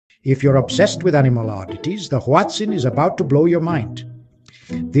If you're obsessed with animal oddities, the Hoatzin is about to blow your mind.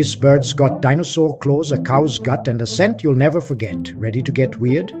 This bird's got dinosaur claws, a cow's gut, and a scent you'll never forget. Ready to get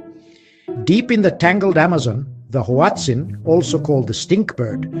weird? Deep in the tangled Amazon, the Hoatzin, also called the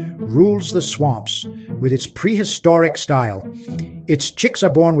Stinkbird, rules the swamps with its prehistoric style. Its chicks are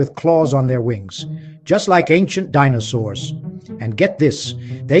born with claws on their wings, just like ancient dinosaurs. And get this,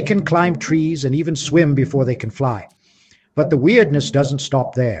 they can climb trees and even swim before they can fly. But the weirdness doesn't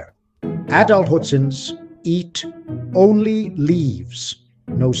stop there. Adult Hoatzins eat only leaves.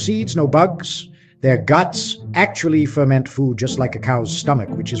 No seeds, no bugs. Their guts actually ferment food just like a cow's stomach,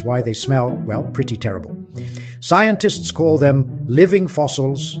 which is why they smell, well, pretty terrible. Scientists call them living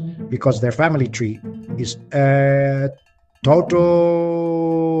fossils because their family tree is a total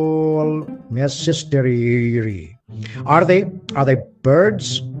mystery. Are they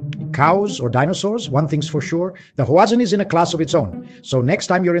birds, cows, or dinosaurs? One thing's for sure, the Hoazin is in a class of its own. So next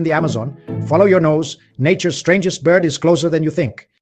time you're in the Amazon, follow your nose. Nature's strangest bird is closer than you think.